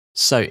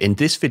So in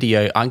this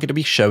video, I'm going to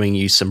be showing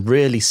you some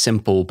really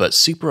simple but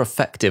super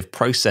effective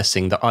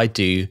processing that I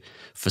do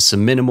for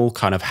some minimal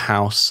kind of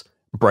house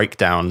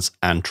breakdowns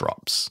and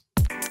drops.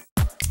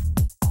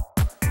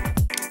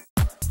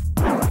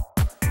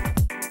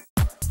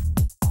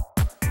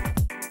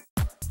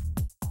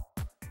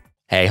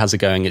 Hey, how's it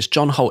going? It's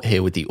John Holt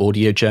here with The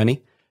Audio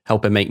Journey,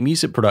 helping make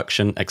music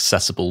production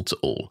accessible to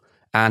all.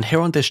 And here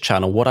on this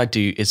channel, what I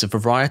do is a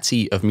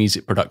variety of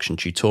music production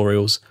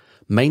tutorials,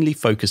 mainly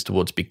focused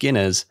towards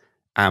beginners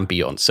and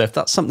beyond. So if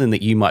that's something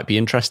that you might be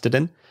interested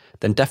in,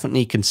 then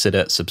definitely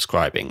consider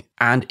subscribing.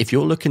 And if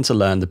you're looking to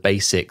learn the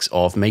basics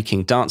of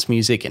making dance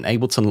music in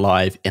Ableton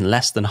Live in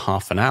less than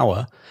half an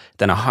hour,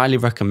 then I highly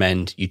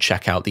recommend you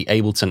check out the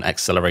Ableton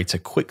Accelerator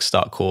Quick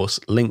Start course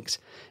linked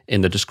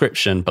in the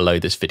description below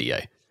this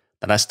video.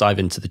 Then let's dive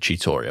into the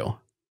tutorial.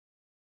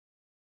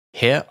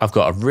 Here, I've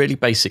got a really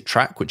basic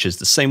track, which is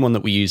the same one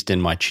that we used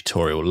in my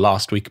tutorial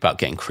last week about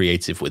getting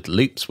creative with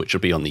loops, which will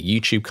be on the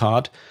YouTube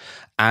card.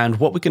 And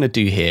what we're going to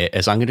do here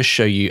is I'm going to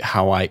show you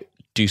how I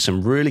do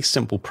some really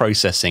simple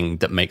processing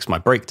that makes my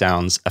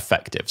breakdowns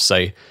effective.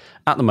 So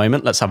at the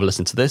moment, let's have a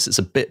listen to this. It's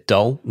a bit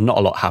dull. Not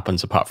a lot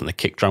happens apart from the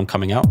kick drum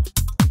coming out.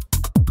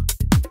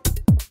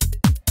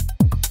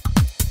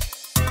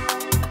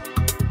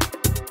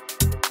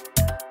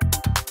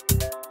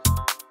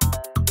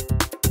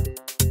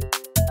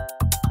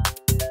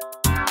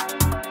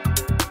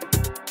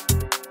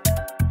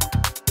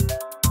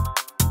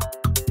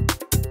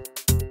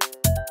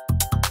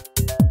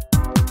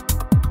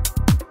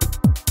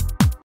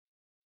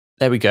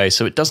 There we go.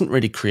 So it doesn't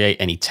really create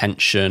any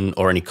tension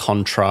or any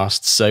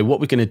contrast. So what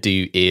we're going to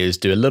do is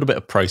do a little bit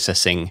of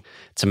processing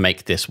to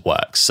make this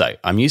work. So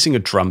I'm using a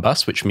drum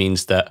bus, which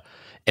means that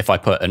if I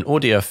put an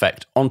audio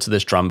effect onto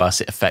this drum bus,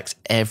 it affects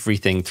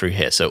everything through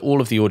here. So all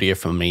of the audio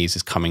from these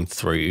is coming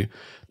through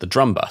the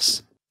drum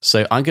bus.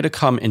 So I'm going to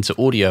come into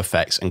audio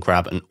effects and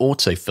grab an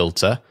auto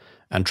filter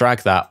and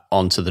drag that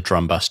onto the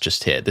drum bus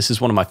just here. This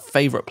is one of my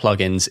favorite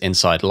plugins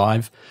inside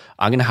Live.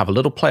 I'm going to have a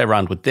little play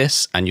around with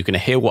this and you're going to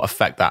hear what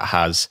effect that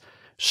has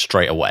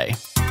straight away.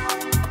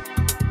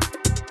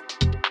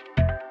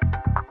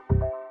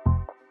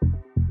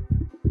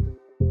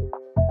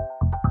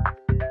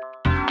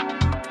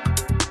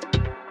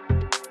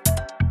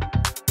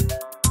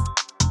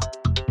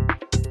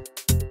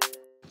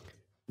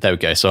 There we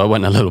go. So I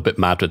went a little bit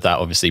mad with that,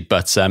 obviously,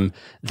 but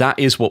that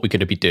is what we're going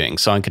to be doing.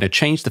 So I'm going to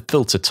change the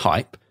filter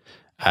type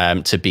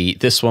to be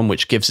this one,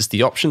 which gives us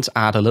the option to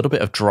add a little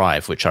bit of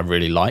drive, which I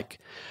really like.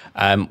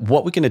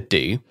 What we're going to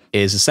do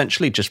is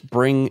essentially just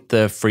bring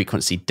the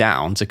frequency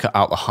down to cut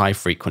out the high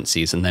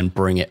frequencies and then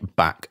bring it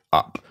back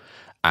up.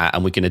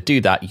 And we're going to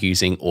do that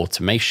using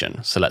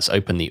automation. So let's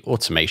open the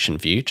automation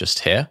view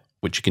just here,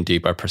 which you can do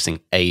by pressing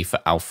A for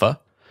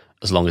alpha,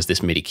 as long as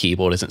this MIDI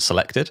keyboard isn't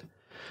selected.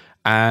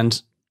 And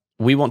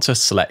we want to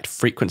select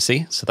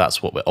frequency. So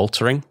that's what we're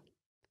altering.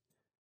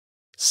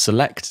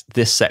 Select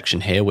this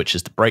section here, which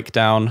is the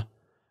breakdown.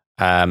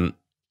 And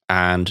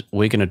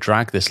we're going to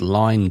drag this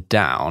line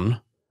down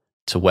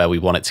to where we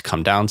want it to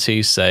come down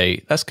to. So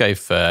let's go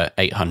for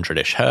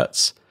 800-ish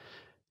hertz,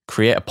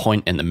 create a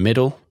point in the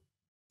middle,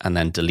 and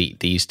then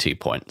delete these 2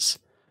 points.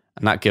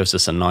 And that gives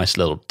us a nice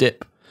little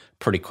dip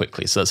pretty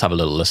quickly. So let's have a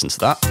little listen to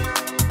that.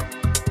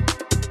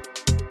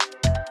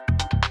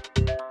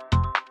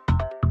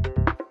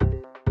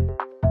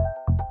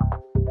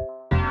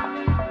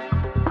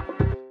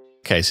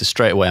 Okay, so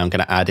straight away I'm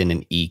going to add in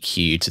an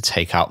EQ to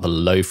take out the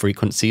low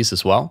frequencies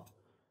as well.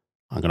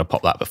 I'm going to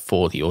pop that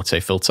before the auto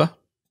filter.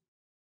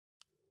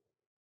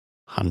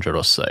 100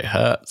 or so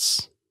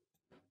hertz.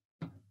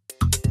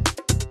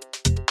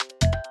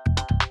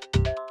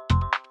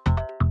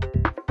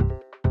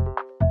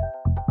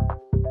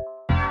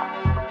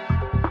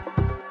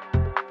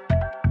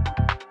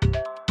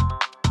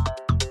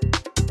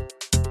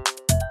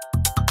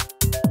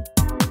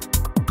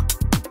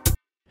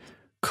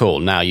 Cool.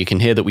 Now you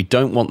can hear that we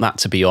don't want that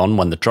to be on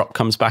when the drop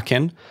comes back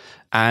in.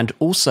 And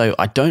also,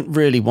 I don't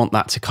really want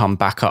that to come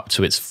back up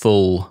to its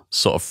full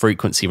sort of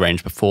frequency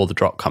range before the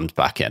drop comes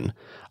back in.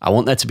 I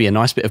want there to be a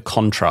nice bit of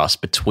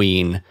contrast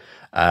between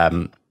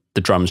the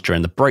drums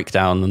during the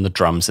breakdown and the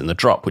drums in the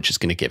drop, which is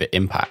going to give it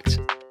impact.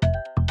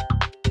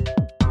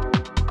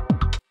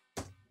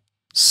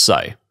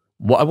 So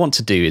what I want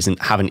to do is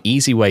have an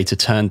easy way to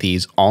turn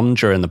these on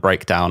during the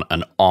breakdown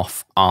and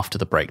off after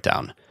the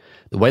breakdown.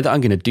 The way that I'm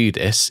going to do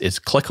this is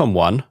click on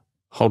one,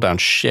 hold down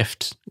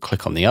Shift,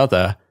 click on the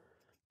other,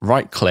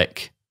 right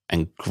click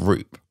and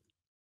group.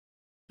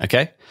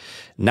 Okay.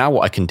 Now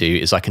what I can do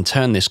is I can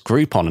turn this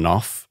group on and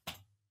off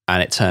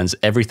and it turns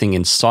everything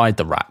inside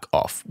the rack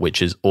off,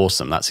 which is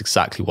awesome. That's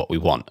exactly what we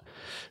want.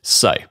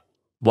 So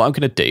what I'm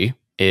going to do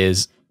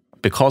is,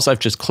 because I've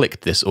just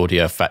clicked this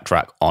audio effect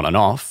rack on and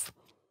off,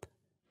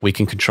 we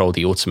can control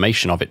the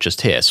automation of it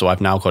just here. So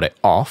I've now got it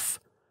off.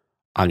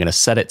 I'm going to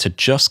set it to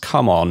just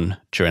come on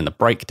during the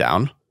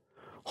breakdown,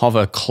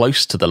 hover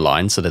close to the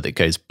line so that it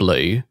goes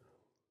blue,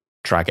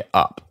 drag it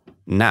up.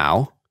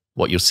 Now,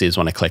 what you'll see is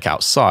when I click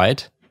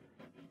outside,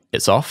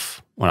 it's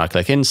off. When I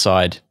click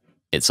inside,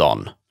 it's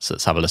on. So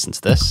let's have a listen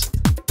to this.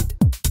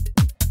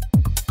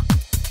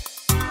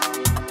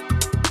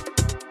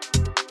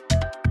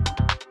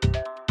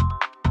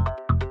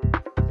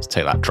 Let's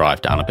take that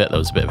drive down a bit. There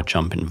was a bit of a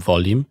jump in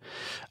volume,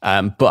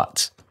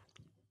 but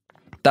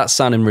that's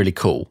sounding really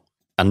cool.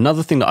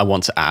 Another thing that I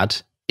want to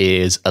add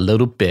is a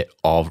little bit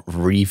of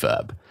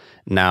reverb.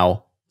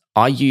 Now,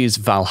 I use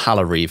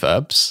Valhalla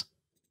reverbs.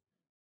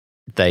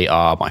 They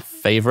are my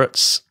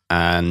favorites,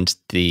 and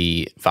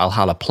the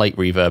Valhalla plate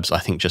reverbs I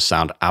think just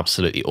sound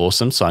absolutely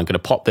awesome. So I'm going to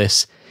pop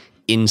this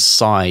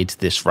inside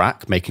this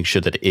rack, making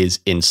sure that it is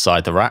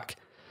inside the rack.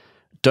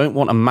 Don't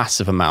want a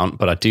massive amount,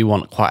 but I do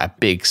want quite a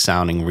big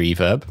sounding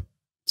reverb.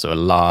 So a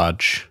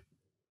large,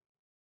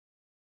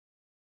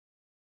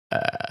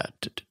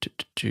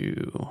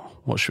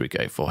 what should we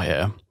go for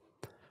here?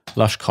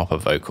 Lush copper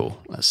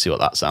vocal. Let's see what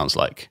that sounds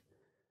like.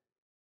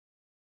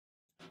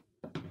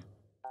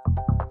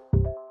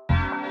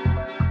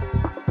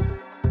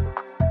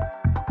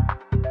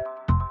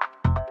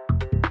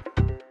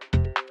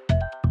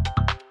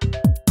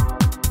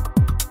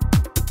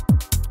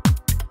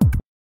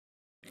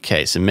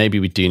 Okay, so maybe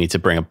we do need to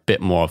bring a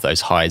bit more of those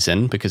highs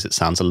in because it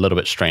sounds a little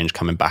bit strange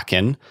coming back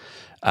in.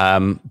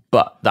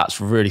 But that's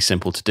really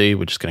simple to do.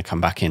 We're just going to come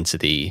back into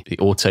the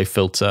auto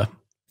filter.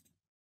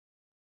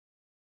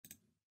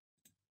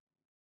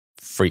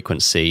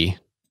 Frequency.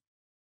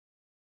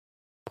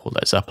 Pull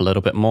those up a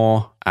little bit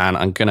more. And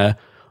I'm going to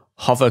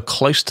hover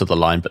close to the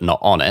line but not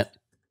on it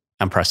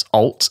and press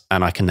Alt,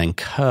 and I can then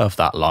curve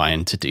that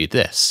line to do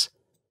this.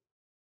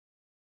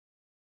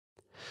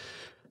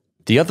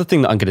 The other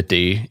thing that I'm going to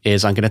do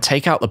is I'm going to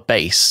take out the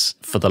bass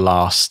for the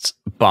last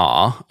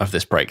bar of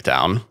this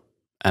breakdown,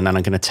 and then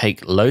I'm going to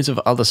take loads of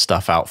other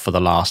stuff out for the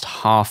last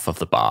half of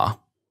the bar.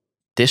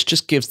 This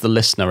just gives the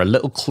listener a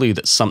little clue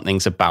that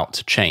something's about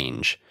to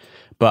change,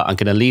 but I'm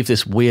going to leave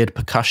this weird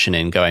percussion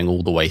in going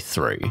all the way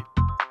through.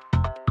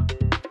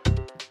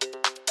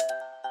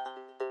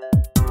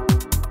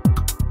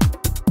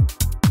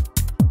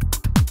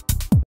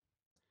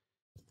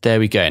 There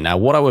we go. Now,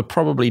 what I would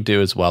probably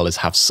do as well is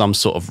have some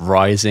sort of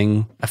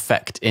rising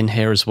effect in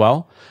here as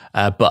well.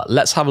 But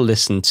let's have a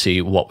listen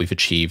to what we've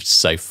achieved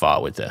so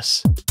far with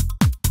this.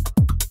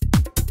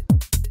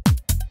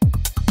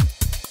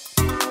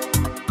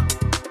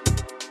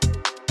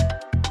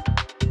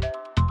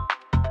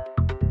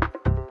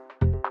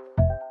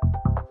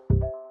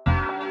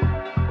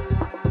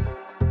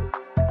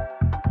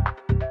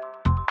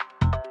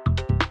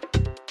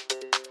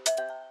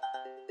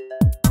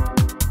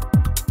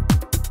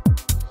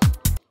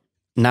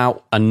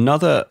 Now,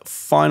 another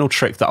final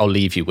trick that I'll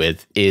leave you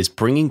with is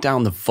bringing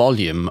down the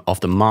volume of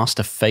the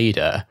master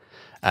fader.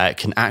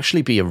 Can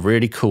actually be a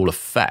really cool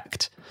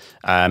effect,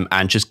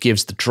 and just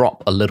gives the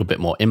drop a little bit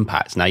more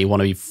impact. Now, you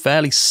want to be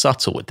fairly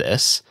subtle with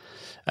this.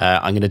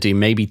 I'm going to do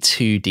maybe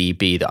 2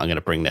 dB that I'm going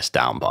to bring this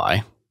down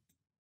by.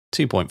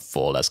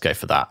 2.4, let's go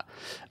for that.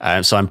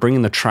 So I'm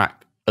bringing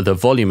the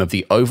volume of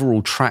the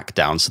overall track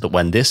down so that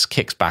when this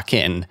kicks back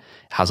in, it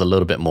has a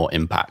little bit more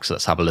impact. So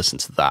let's have a listen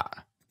to that.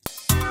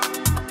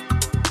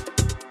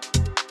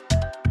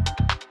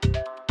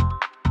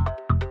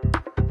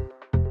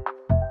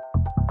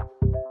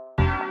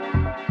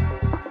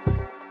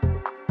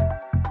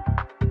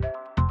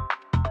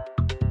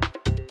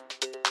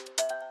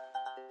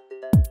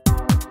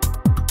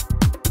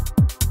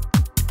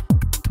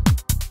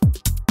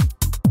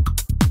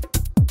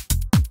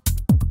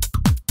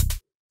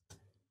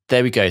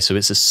 There we go. So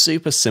it's a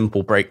super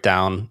simple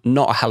breakdown,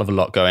 not a hell of a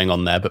lot going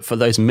on there, but for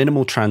those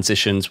minimal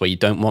transitions where you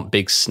don't want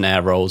big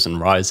snare rolls and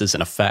rises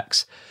and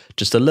effects,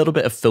 just a little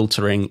bit of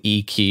filtering,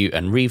 EQ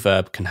and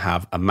reverb can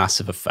have a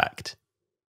massive effect.